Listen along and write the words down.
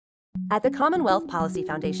At the Commonwealth Policy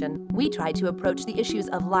Foundation, we try to approach the issues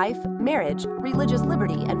of life, marriage, religious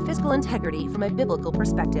liberty, and fiscal integrity from a biblical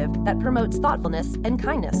perspective that promotes thoughtfulness and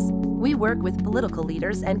kindness. We work with political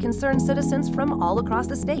leaders and concerned citizens from all across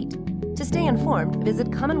the state. To stay informed, visit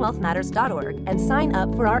CommonwealthMatters.org and sign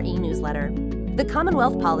up for our e-newsletter. The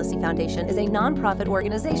Commonwealth Policy Foundation is a nonprofit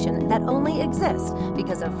organization that only exists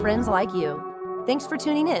because of friends like you. Thanks for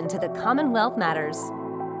tuning in to the Commonwealth Matters.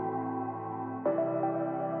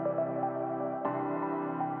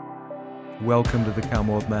 Welcome to the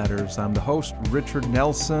Commonwealth Matters. I'm the host, Richard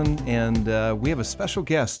Nelson, and we have a special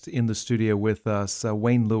guest in the studio with us,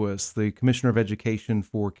 Wayne Lewis, the Commissioner of Education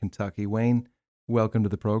for Kentucky. Wayne, welcome to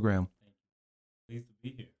the program. Pleased to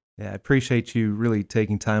be here. Yeah, I appreciate you really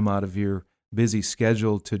taking time out of your busy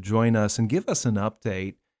schedule to join us and give us an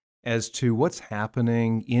update as to what's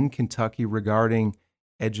happening in Kentucky regarding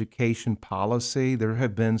education policy. There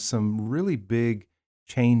have been some really big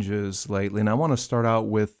changes lately, and I want to start out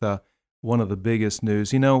with one of the biggest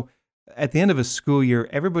news. You know, at the end of a school year,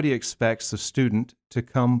 everybody expects the student to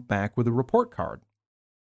come back with a report card.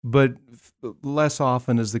 But less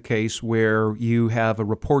often is the case where you have a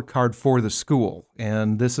report card for the school.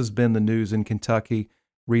 And this has been the news in Kentucky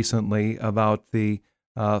recently about the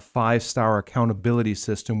 5-star accountability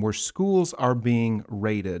system where schools are being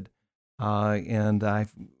rated. And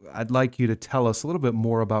I'd like you to tell us a little bit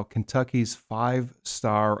more about Kentucky's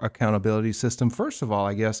 5-star accountability system. First of all,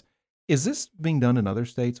 I guess, is this being done in other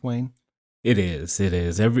states, Wayne? It is.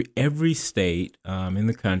 Every state in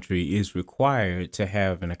the country is required to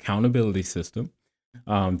have an accountability system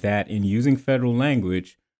that, in using federal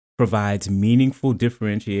language, provides meaningful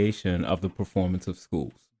differentiation of the performance of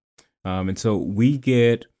schools. And so we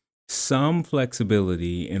get some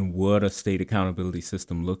flexibility in what a state accountability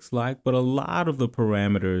system looks like, but a lot of the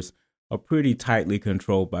parameters are pretty tightly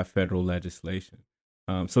controlled by federal legislation.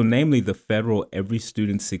 So namely, the federal Every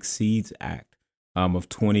Student Succeeds Act of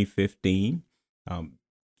 2015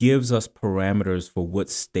 gives us parameters for what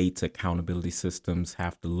states' accountability systems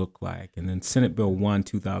have to look like. And then Senate Bill 1,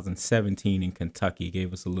 2017 in Kentucky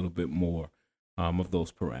gave us a little bit more of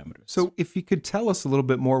those parameters. So if you could tell us a little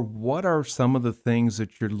bit more, what are some of the things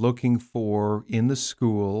that you're looking for in the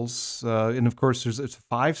schools? And of course, it's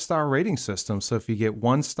a 5-star rating system. So if you get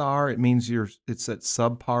 1 star, it means it's at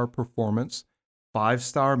subpar performance.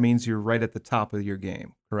 5-star means you're right at the top of your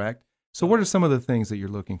game, correct? So what are some of the things that you're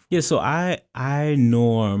looking for? Yeah, so I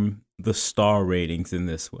norm the star ratings in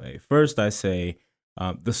this way. First, I say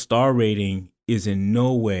the star rating is in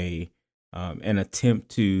no way an attempt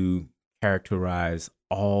to characterize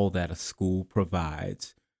all that a school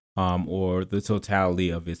provides or the totality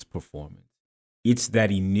of its performance. It's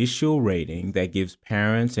that initial rating that gives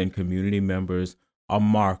parents and community members a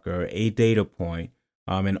marker, a data point,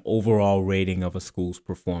 an overall rating of a school's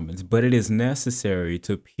performance. But it is necessary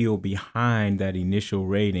to peel behind that initial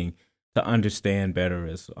rating to understand better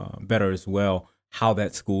as well how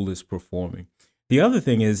that school is performing. The other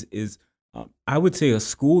thing is I would say a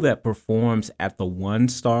school that performs at the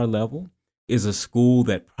 1-star level is a school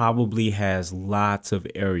that probably has lots of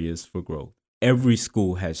areas for growth. Every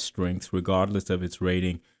school has strengths regardless of its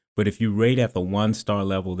rating. But if you rate at the 1-star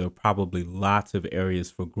level, there are probably lots of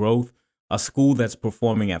areas for growth. A school that's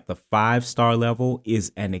performing at the 5-star level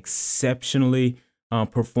is an exceptionally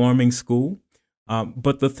performing school.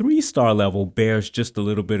 But the 3-star level bears just a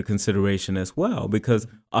little bit of consideration as well, because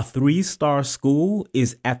a 3-star school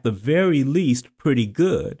is at the very least pretty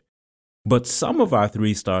good. But some of our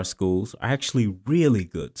 3-star schools are actually really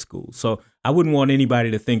good schools. So I wouldn't want anybody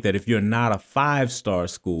to think that if you're not a 5-star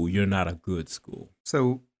school, you're not a good school.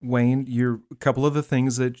 So Wayne, a couple of the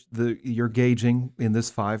things that you're gauging in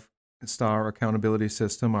this 5-star accountability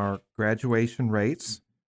system are graduation rates,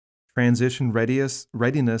 transition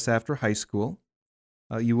readiness after high school.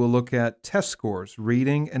 You will look at test scores,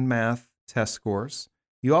 reading and math test scores.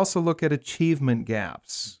 You also look at achievement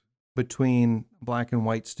gaps between black and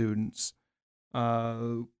white students.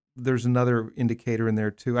 There's another indicator in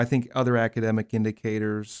there too. I think other academic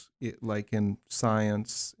indicators, like in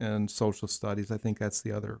science and social studies, I think that's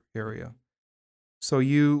the other area. So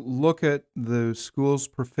you look at the school's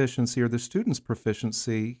proficiency or the student's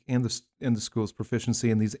proficiency and the school's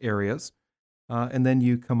proficiency in these areas, and then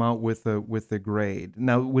you come out with the grade.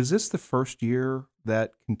 Now, was this the first year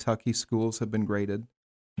that Kentucky schools have been graded?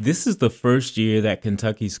 This is the first year that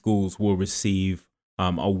Kentucky schools will receive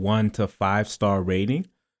a 1 to 5-star rating.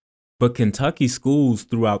 But Kentucky schools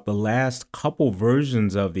throughout the last couple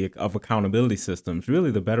versions of accountability systems,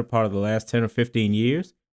 really the better part of the last 10 or 15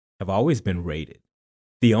 years, have always been rated.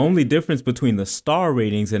 The only difference between the star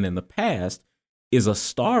ratings and in the past is a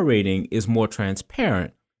star rating is more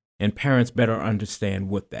transparent and parents better understand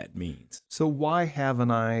what that means. So why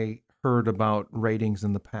haven't I heard about ratings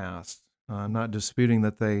in the past? I'm not disputing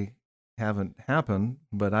that they haven't happened,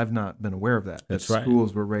 but I've not been aware of that. That's that right.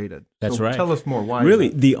 Schools were rated. That's so right. Tell us more. Why? Really,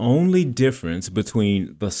 is that? the only difference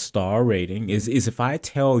between the star rating is if I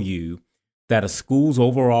tell you that a school's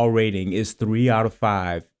overall rating is 3 out of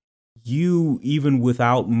 5, you, even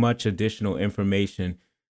without much additional information,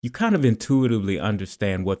 you kind of intuitively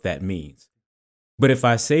understand what that means. But if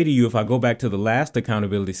I say to you, if I go back to the last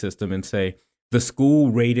accountability system and say the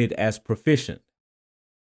school rated as proficient,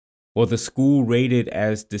 or the school rated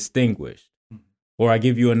as distinguished, or I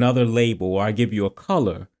give you another label, or I give you a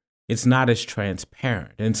color, it's not as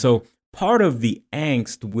transparent. And so part of the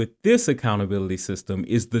angst with this accountability system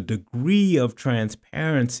is the degree of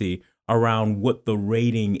transparency around what the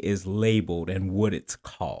rating is labeled and what it's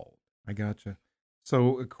called. I gotcha.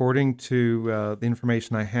 So according to the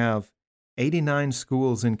information I have, 89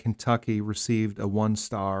 schools in Kentucky received a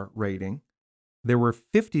 1-star rating. There were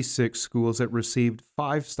 56 schools that received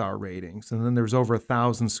 5-star ratings, and then there's over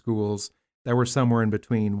 1,000 schools that were somewhere in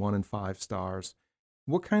between 1 and 5 stars.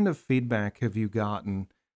 What kind of feedback have you gotten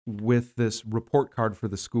with this report card for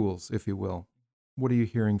the schools, if you will? What are you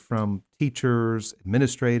hearing from teachers,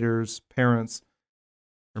 administrators, parents,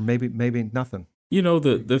 or maybe nothing? You know,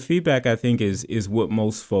 the feedback, I think, is what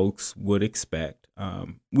most folks would expect.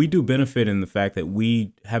 We do benefit in the fact that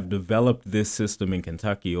we have developed this system in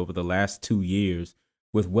Kentucky over the last 2 years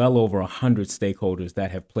with well over 100 stakeholders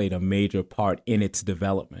that have played a major part in its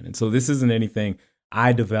development. And so this isn't anything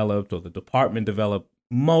I developed or the department developed.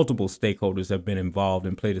 Multiple stakeholders have been involved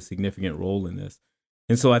and played a significant role in this.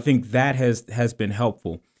 And so I think that has been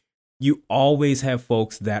helpful. You always have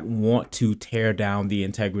folks that want to tear down the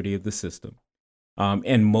integrity of the system.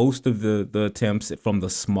 And most of the attempts from the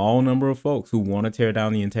small number of folks who want to tear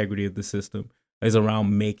down the integrity of the system is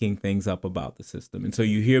around making things up about the system. And so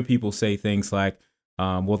you hear people say things like,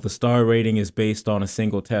 well, the star rating is based on a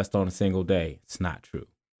single test on a single day. It's not true.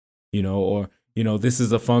 Or this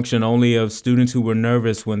is a function only of students who were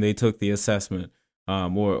nervous when they took the assessment.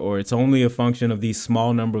 Or it's only a function of these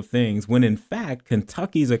small number of things, when in fact,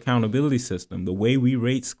 Kentucky's accountability system, the way we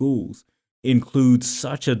rate schools, includes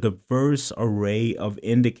such a diverse array of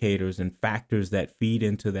indicators and factors that feed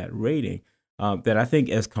into that rating that I think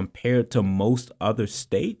as compared to most other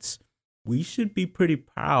states, we should be pretty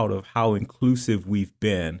proud of how inclusive we've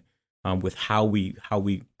been with how we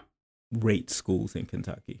rate schools in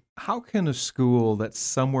Kentucky. How can a school that's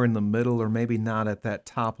somewhere in the middle or maybe not at that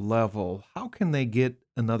top level, how can they get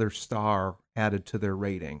another star added to their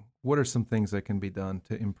rating? What are some things that can be done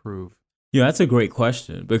to improve? Yeah, that's a great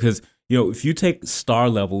question because, if you take star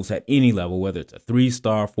levels at any level, whether it's a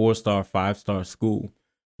 3-star, 4-star, 5-star school,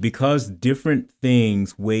 because different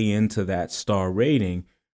things weigh into that star rating,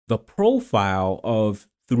 the profile of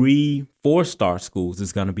 3, 4-star schools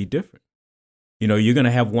is going to be different. You're going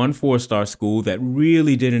to have one 4-star school that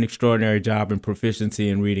really did an extraordinary job in proficiency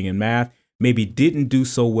in reading and math, maybe didn't do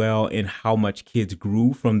so well in how much kids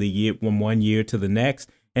grew from one year to the next,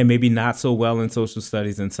 and maybe not so well in social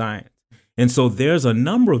studies and science. And so there's a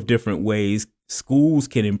number of different ways schools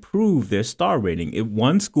can improve their star rating.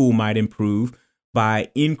 One school might improve by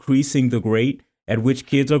increasing the rate at which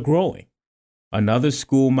kids are growing. Another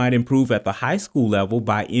school might improve at the high school level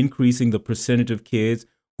by increasing the percentage of kids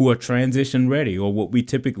who are transition ready, or what we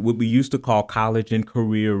used to call college and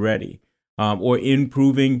career ready, or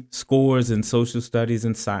improving scores in social studies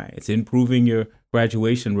and science, improving your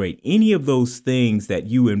graduation rate. Any of those things that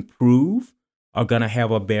you improve are going to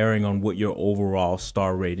have a bearing on what your overall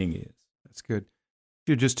star rating is. That's good. If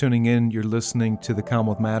you're just tuning in, you're listening to The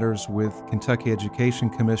Commonwealth Matters with Kentucky Education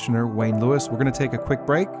Commissioner Wayne Lewis. We're going to take a quick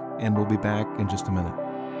break, and we'll be back in just a minute.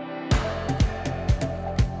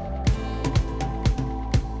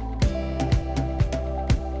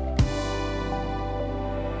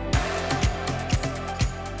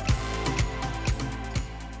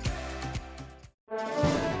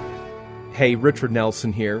 Hey, Richard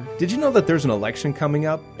Nelson here. Did you know that there's an election coming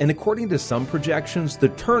up? And according to some projections, the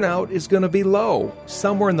turnout is going to be low,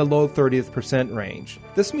 somewhere in the low 30th% range.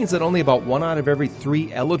 This means that only about 1 out of every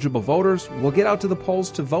 3 eligible voters will get out to the polls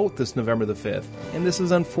to vote this November the 5th. And this is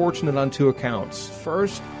unfortunate on 2 accounts.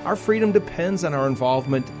 First, our freedom depends on our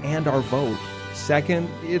involvement and our vote. Second,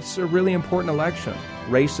 it's a really important election.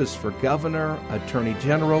 Races for governor, attorney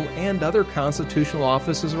general, and other constitutional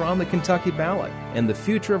offices are on the Kentucky ballot, and the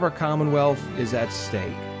future of our Commonwealth is at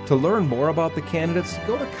stake. To learn more about the candidates,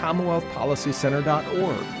 go to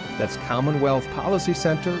CommonwealthPolicyCenter.org. That's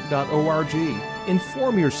CommonwealthPolicyCenter.org.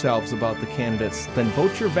 Inform yourselves about the candidates, then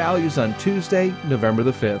vote your values on Tuesday, November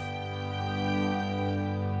the 5th.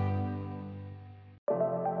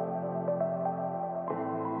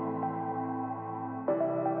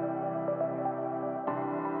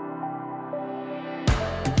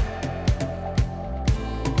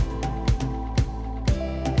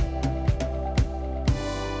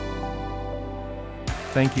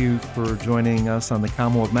 Thank you for joining us on the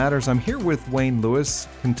Commonwealth Matters. I'm here with Wayne Lewis,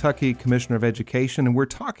 Kentucky Commissioner of Education, and we're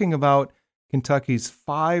talking about Kentucky's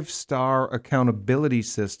 5-star accountability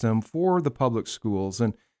system for the public schools.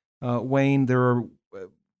 And Wayne, there are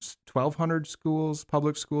 1,200 schools,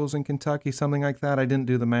 public schools in Kentucky, something like that. I didn't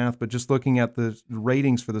do the math, but just looking at the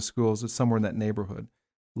ratings for the schools, it's somewhere in that neighborhood.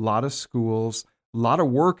 A lot of schools, a lot of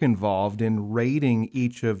work involved in rating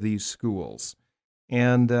each of these schools.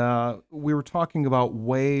 And we were talking about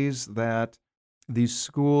ways that these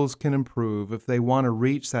schools can improve if they want to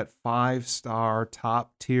reach that 5-star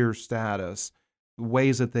top tier status,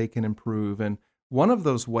 ways that they can improve. And one of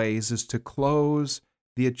those ways is to close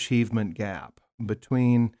the achievement gap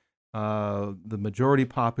between the majority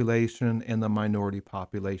population and the minority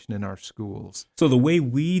population in our schools. So the way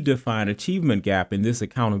we define achievement gap in this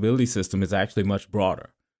accountability system is actually much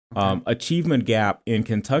broader. Okay. Achievement gap in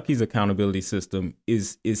Kentucky's accountability system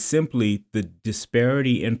is simply the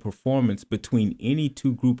disparity in performance between any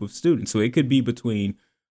two group of students. So it could be between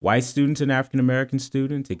white students and African American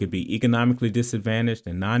students. It could be economically disadvantaged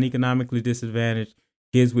and non-economically disadvantaged,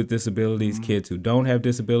 kids with disabilities, kids who don't have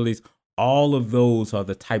disabilities. All of those are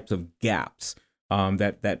the types of gaps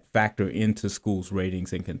that factor into schools'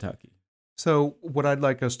 ratings in Kentucky. So what I'd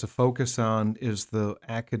like us to focus on is the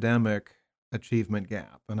academic achievement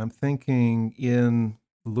gap. And I'm thinking in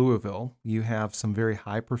Louisville, you have some very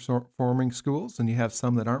high performing schools and you have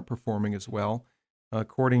some that aren't performing as well.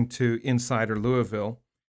 According to Insider Louisville,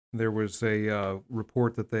 there was a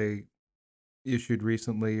report that they issued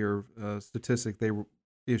recently, or a statistic they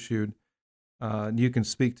issued. You can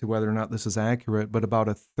speak to whether or not this is accurate, but about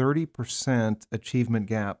a 30% achievement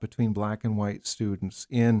gap between black and white students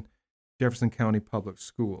in Jefferson County Public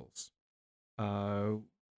Schools.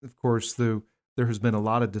 Of course, there has been a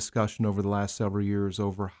lot of discussion over the last several years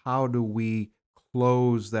over how do we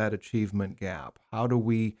close that achievement gap? How do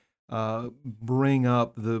we bring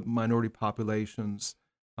up the minority populations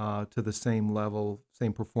to the same level,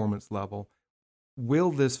 same performance level? Will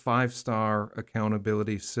this 5-star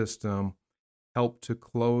accountability system help to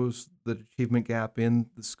close the achievement gap in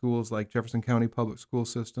the schools like Jefferson County Public School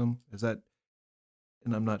System? Is that,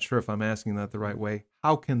 and I'm not sure if I'm asking that the right way,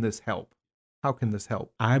 how can this help? How can this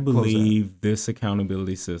help? I believe this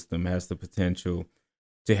accountability system has the potential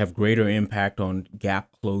to have greater impact on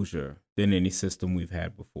gap closure than any system we've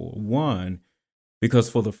had before. One,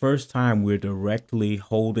 because for the first time, we're directly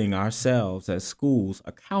holding ourselves as schools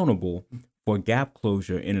accountable for gap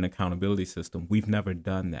closure in an accountability system. We've never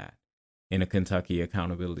done that in a Kentucky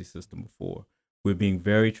accountability system before. We're being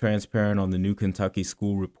very transparent on the new Kentucky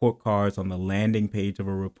school report cards, on the landing page of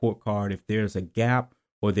a report card. If there's a gap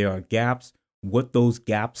or there are gaps, what those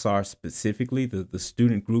gaps are specifically, the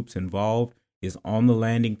student groups involved, is on the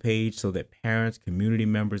landing page so that parents, community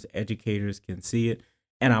members, educators can see it.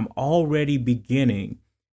 And I'm already beginning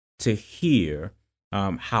to hear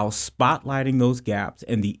how spotlighting those gaps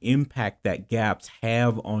and the impact that gaps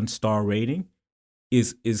have on star rating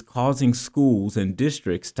is causing schools and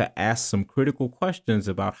districts to ask some critical questions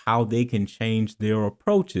about how they can change their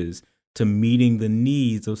approaches to meeting the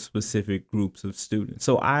needs of specific groups of students.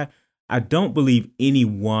 So I don't believe any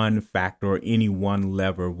one factor or any one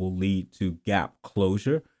lever will lead to gap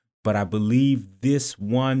closure, but I believe this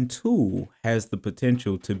one tool has the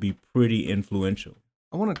potential to be pretty influential.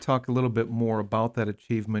 I want to talk a little bit more about that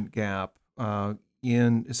achievement gap,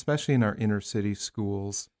 especially in our inner city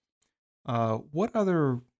schools. What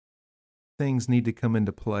other things need to come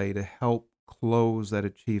into play to help close that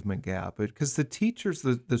achievement gap? Because the teachers,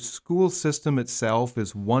 the school system itself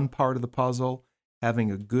is one part of the puzzle.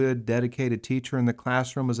 Having a good, dedicated teacher in the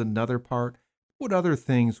classroom is another part. What other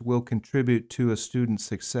things will contribute to a student's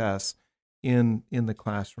success in the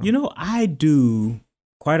classroom? You know, I do,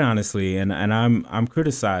 quite honestly, and I'm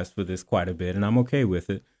criticized for this quite a bit, and I'm okay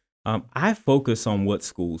with it. I focus on what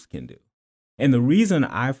schools can do. And the reason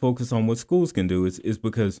I focus on what schools can do is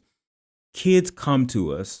because kids come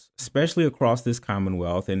to us, especially across this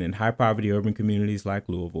Commonwealth and in high-poverty urban communities like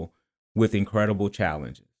Louisville, with incredible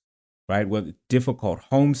challenges. Right, with difficult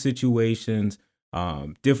home situations,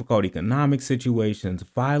 difficult economic situations,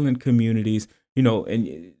 violent communities,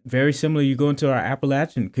 and very similar, you go into our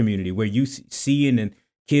Appalachian community where you see and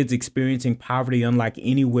kids experiencing poverty unlike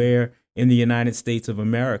anywhere in the United States of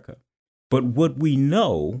America. But what we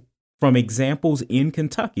know from examples in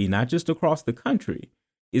Kentucky, not just across the country,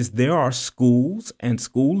 is there are schools and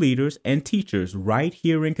school leaders and teachers right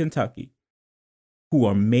here in Kentucky who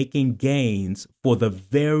are making gains for the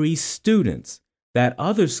very students that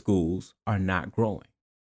other schools are not growing.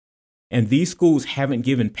 And these schools haven't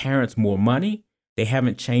given parents more money. They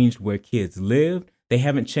haven't changed where kids live. They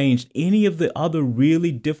haven't changed any of the other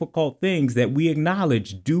really difficult things that we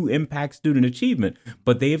acknowledge do impact student achievement.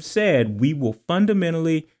 But they have said we will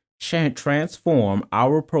fundamentally transform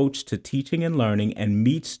our approach to teaching and learning and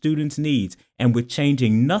meet students' needs. And with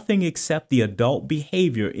changing nothing except the adult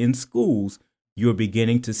behavior in schools, you're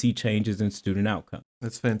beginning to see changes in student outcomes.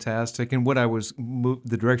 That's fantastic. And what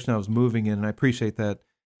the direction I was moving in, and I appreciate that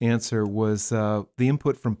answer, was the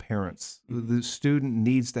input from parents. The student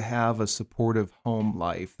needs to have a supportive home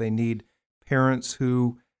life. They need parents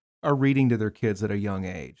who are reading to their kids at a young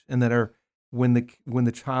age, and that are when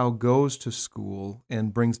the child goes to school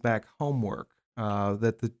and brings back homework,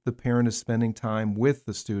 that the parent is spending time with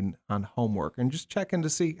the student on homework and just checking to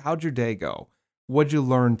see, how'd your day go? What'd you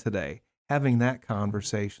learn today? Having that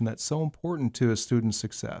conversation, that's so important to a student's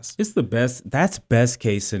success. It's that's best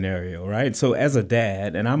case scenario, right? So as a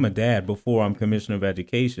dad, and I'm a dad before I'm Commissioner of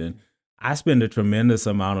Education, I spend a tremendous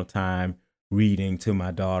amount of time reading to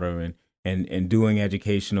my daughter and doing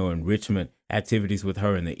educational enrichment activities with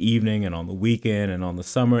her in the evening and on the weekend and on the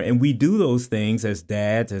summer. And we do those things as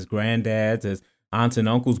dads, as granddads, as aunts and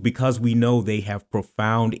uncles, because we know they have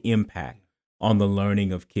profound impact on the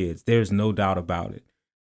learning of kids. There's no doubt about it.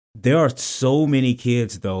 There are so many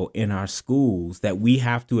kids, though, in our schools that we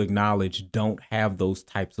have to acknowledge don't have those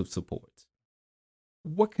types of supports.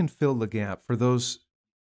 What can fill the gap for those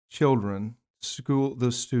children,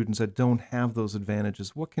 those students that don't have those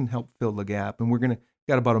advantages? What can help fill the gap? And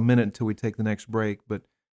got about a minute until we take the next break, but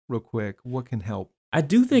real quick, what can help? I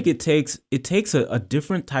do think it takes a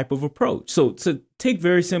different type of approach. So to take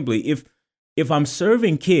very simply, if I'm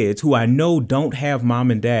serving kids who I know don't have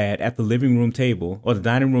mom and dad at the living room table or the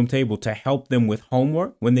dining room table to help them with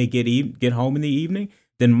homework when they get home in the evening,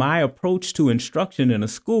 then my approach to instruction in a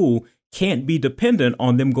school can't be dependent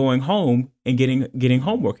on them going home and getting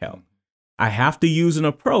homework help. I have to use an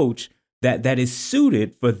approach that is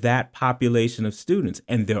suited for that population of students.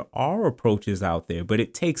 And there are approaches out there, but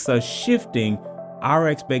it takes us shifting our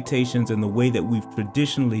expectations and the way that we've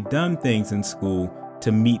traditionally done things in school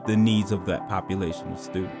to meet the needs of that population of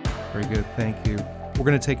students. Very good. Thank you. We're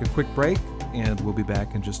going to take a quick break, and we'll be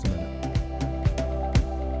back in just a minute.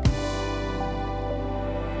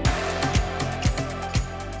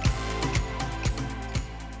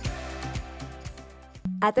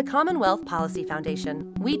 At the Commonwealth Policy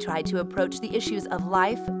Foundation, we try to approach the issues of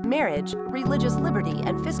life, marriage, religious liberty,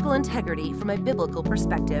 and fiscal integrity from a biblical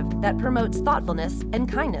perspective that promotes thoughtfulness and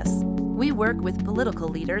kindness. We work with political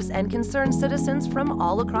leaders and concerned citizens from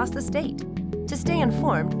all across the state. To stay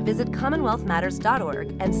informed, visit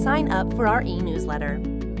CommonwealthMatters.org and sign up for our e-newsletter.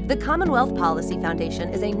 The Commonwealth Policy Foundation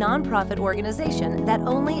is a nonprofit organization that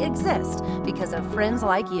only exists because of friends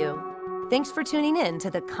like you. Thanks for tuning in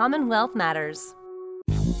to the Commonwealth Matters.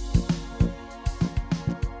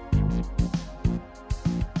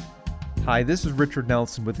 Hi, this is Richard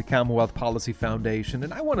Nelson with the Commonwealth Policy Foundation,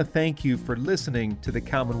 and I want to thank you for listening to the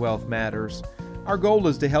Commonwealth Matters. Our goal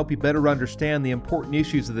is to help you better understand the important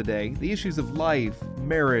issues of the day, the issues of life,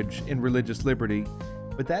 marriage, and religious liberty.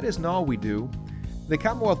 But that isn't all we do. The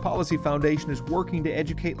Commonwealth Policy Foundation is working to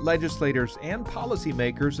educate legislators and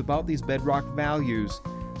policymakers about these bedrock values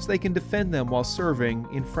so they can defend them while serving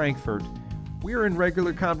in Frankfort. We are in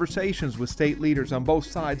regular conversations with state leaders on both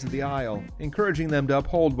sides of the aisle, encouraging them to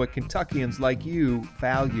uphold what Kentuckians like you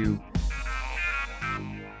value.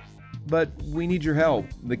 But we need your help.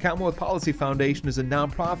 The Commonwealth Policy Foundation is a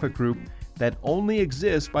nonprofit group that only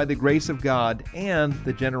exists by the grace of God and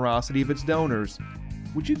the generosity of its donors.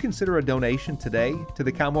 Would you consider a donation today to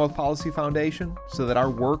the Commonwealth Policy Foundation so that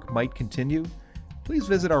our work might continue? Please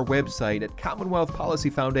visit our website at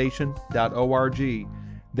commonwealthpolicyfoundation.org.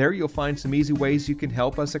 There you'll find some easy ways you can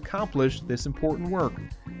help us accomplish this important work.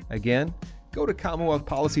 Again, go to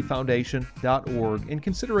commonwealthpolicyfoundation.org and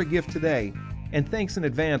consider a gift today. And thanks in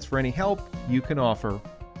advance for any help you can offer.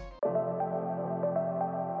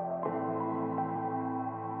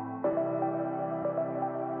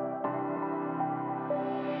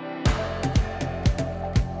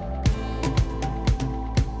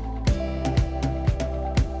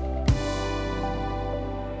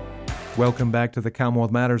 Welcome back to the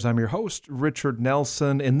Commonwealth Matters. I'm your host, Richard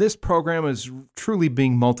Nelson, and this program is truly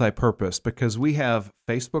being multi-purpose because we have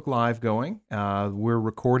Facebook Live going. We're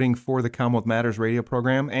recording for the Commonwealth Matters radio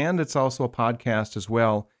program, and it's also a podcast as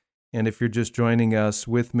well. And if you're just joining us,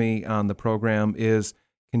 with me on the program is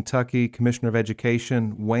Kentucky Commissioner of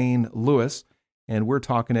Education, Wayne Lewis, and we're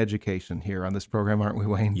talking education here on this program, aren't we,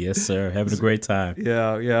 Wayne? Yes, sir. Having a great time.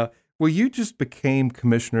 Yeah. Well, you just became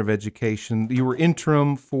Commissioner of Education. You were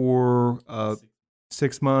interim for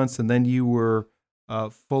 6 months, and then you were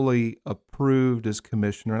fully approved as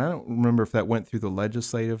commissioner. And I don't remember if that went through the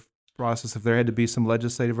legislative process, if there had to be some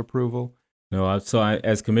legislative approval. No,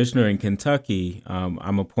 as commissioner in Kentucky,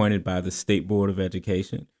 I'm appointed by the State Board of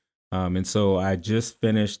Education. And so I just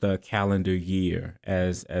finished a calendar year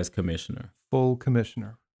as commissioner. Full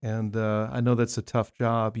commissioner. And I know that's a tough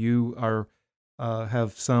job. You are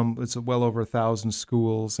it's well over 1,000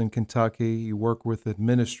 schools in Kentucky. You work with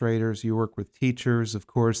administrators, you work with teachers. Of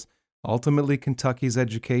course, ultimately, Kentucky's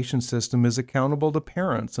education system is accountable to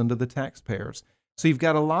parents and to the taxpayers. So you've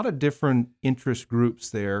got a lot of different interest groups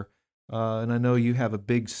there. And I know you have a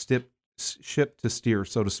big ship to steer,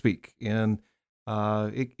 so to speak. And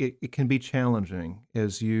it can be challenging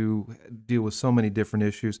as you deal with so many different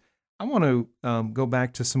issues. I want to go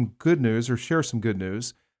back to some good news, or share some good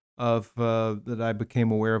news that I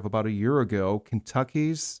became aware of about a year ago.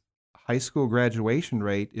 Kentucky's high school graduation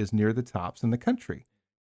rate is near the tops in the country,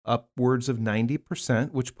 upwards of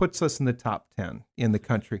 90%, which puts us in the top 10 in the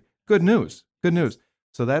country. Good news. Good news.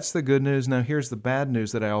 So that's the good news. Now here's the bad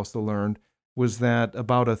news that I also learned was that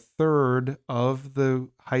about a third of the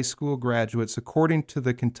high school graduates, according to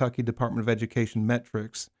the Kentucky Department of Education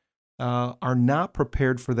metrics, are not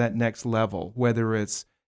prepared for that next level, whether it's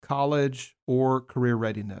college or career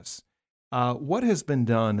readiness. What has been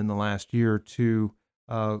done in the last year to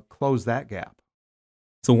close that gap?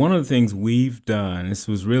 So one of the things we've done, this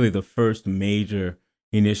was really the first major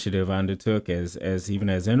initiative I undertook as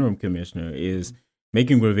interim commissioner, is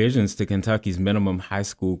making revisions to Kentucky's minimum high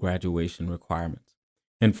school graduation requirements.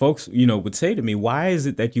 And folks, would say to me, why is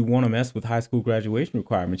it that you want to mess with high school graduation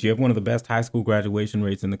requirements? You have one of the best high school graduation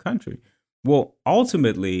rates in the country. Well,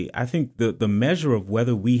 ultimately, I think the measure of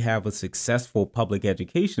whether we have a successful public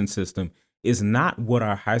education system is not what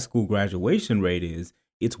our high school graduation rate is.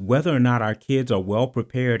 It's whether or not our kids are well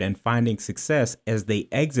prepared and finding success as they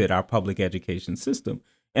exit our public education system.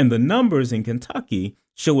 And the numbers in Kentucky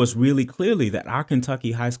show us really clearly that our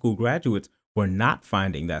Kentucky high school graduates were not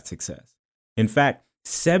finding that success. In fact,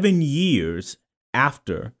 7 years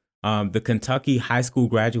after the Kentucky high school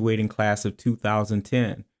graduating class of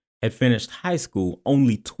 2010 had finished high school,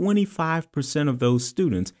 only 25% of those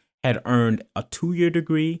students had earned a 2-year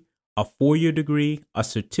degree, a 4-year degree, a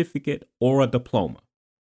certificate, or a diploma.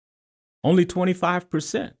 Only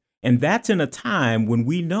 25%. And that's in a time when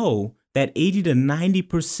we know that 80 to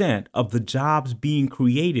 90% of the jobs being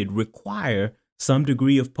created require some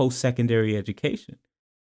degree of post-secondary education.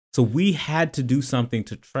 So we had to do something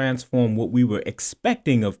to transform what we were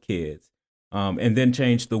expecting of kids, and then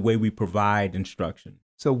change the way we provide instruction.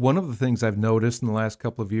 So one of the things I've noticed in the last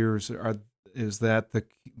couple of years is that the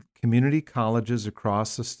community colleges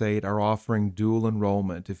across the state are offering dual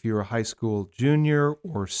enrollment. If you're a high school junior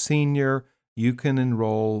or senior, you can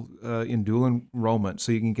enroll in dual enrollment.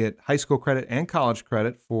 So you can get high school credit and college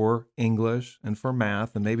credit for English and for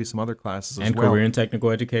math and maybe some other classes as well. And career and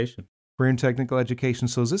technical education. Career and technical education.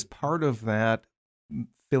 So is this part of that,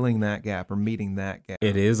 filling that gap or meeting that gap?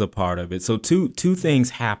 It is a part of it. So two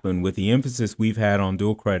things happen with the emphasis we've had on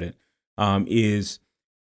dual credit. Is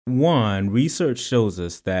one, research shows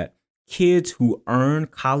us that kids who earn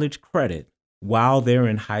college credit while they're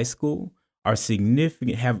in high school are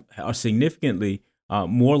significantly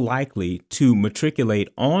more likely to matriculate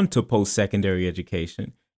onto post-secondary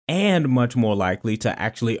education and much more likely to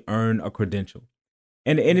actually earn a credential.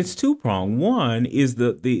 And it's two-pronged. One is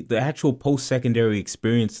the actual post-secondary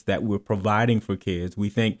experience that we're providing for kids, we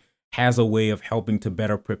think has a way of helping to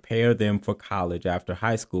better prepare them for college after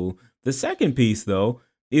high school. The second piece, though,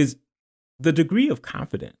 is the degree of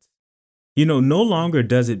confidence. No longer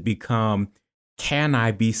does it become, can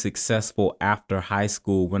I be successful after high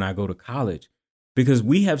school when I go to college? Because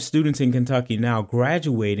we have students in Kentucky now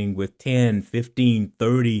graduating with 10, 15,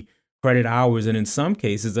 30 credit hours, and in some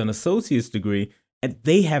cases an associate's degree, and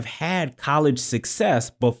they have had college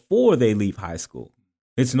success before they leave high school.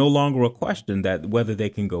 It's no longer a question that whether they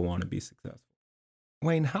can go on and be successful.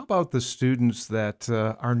 Wayne, how about the students that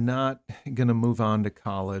are not going to move on to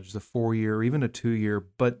college, the 4-year, or even a 2-year,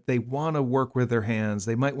 but they want to work with their hands?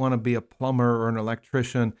 They might want to be a plumber or an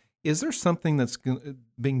electrician. Is there something that's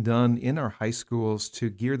being done in our high schools to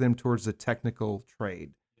gear them towards a technical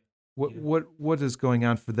trade? What is going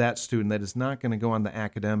on for that student that is not going to go on the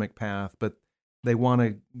academic path, but they want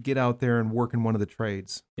to get out there and work in one of the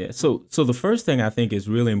trades? Yeah. So the first thing I think is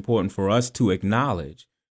really important for us to acknowledge,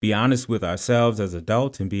 be honest with ourselves as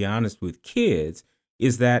adults and be honest with kids,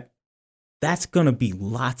 is that that's going to be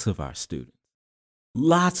lots of our students.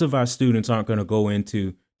 Lots of our students aren't going to go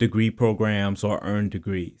into degree programs or earn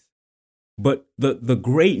degrees. But the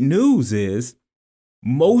great news is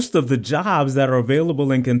most of the jobs that are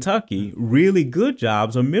available in Kentucky, really good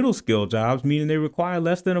jobs, are middle skill jobs, meaning they require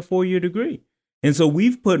less than a 4-year degree. And so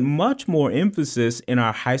we've put much more emphasis in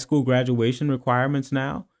our high school graduation requirements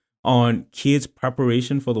now on kids'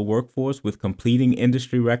 preparation for the workforce with completing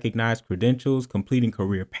industry recognized credentials, completing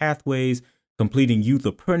career pathways, completing youth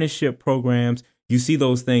apprenticeship programs. You see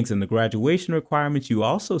those things in the graduation requirements. You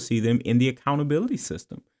also see them in the accountability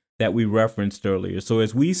system that we referenced earlier. So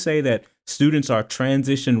as we say that students are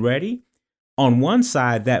transition ready, on one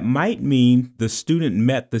side, that might mean the student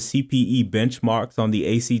met the CPE benchmarks on the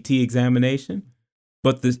ACT examination,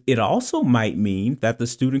 but it also might mean that the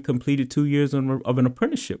student completed 2 years of an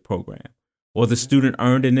apprenticeship program, or the student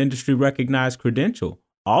earned an industry recognized credential.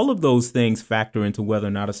 All of those things factor into whether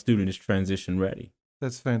or not a student is transition ready.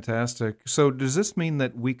 That's fantastic. So does this mean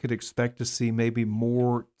that we could expect to see maybe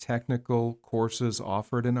more technical courses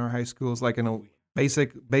offered in our high schools, like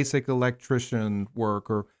basic electrician work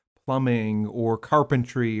or plumbing or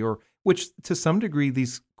carpentry, or which to some degree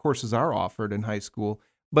these courses are offered in high school?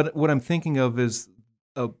 But what I'm thinking of is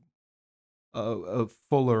a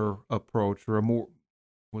fuller approach, or a more,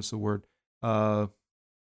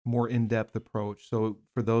 more in-depth approach. So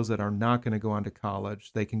for those that are not going to go on to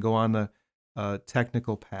college, they can go on the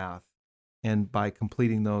technical path, and by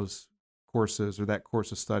completing those courses or that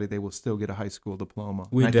course of study, they will still get a high school diploma.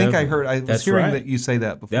 I was hearing that you say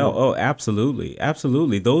that before. Yeah, oh, absolutely.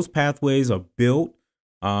 Absolutely. Those pathways are built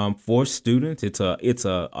for students. It's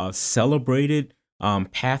a celebrated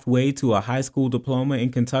pathway to a high school diploma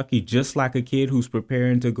in Kentucky, just like a kid who's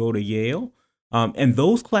preparing to go to Yale. And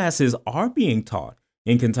those classes are being taught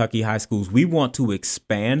in Kentucky high schools. We want to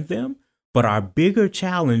expand them, but our bigger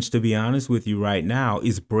challenge, to be honest with you right now,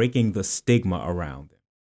 is breaking the stigma around them.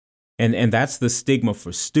 And that's the stigma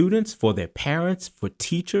for students, for their parents, for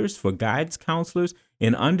teachers, for guidance counselors,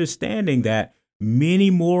 and understanding that many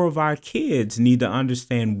more of our kids need to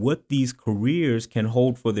understand what these careers can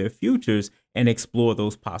hold for their futures and explore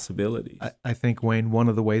those possibilities. I think, Wayne, one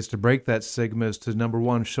of the ways to break that stigma is to, number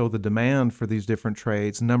one, show the demand for these different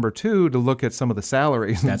trades. Number two, to look at some of the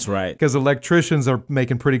salaries. That's right. Because electricians are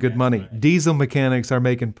making pretty good money. Right. Diesel mechanics are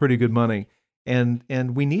making pretty good money. And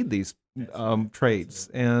we need these trades.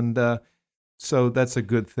 And so that's a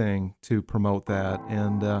good thing to promote that.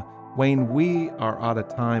 And Wayne, we are out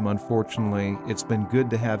of time, unfortunately. It's been good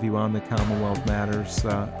to have you on the Commonwealth Matters.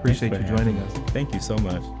 Appreciate you joining us. Thank you so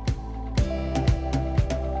much.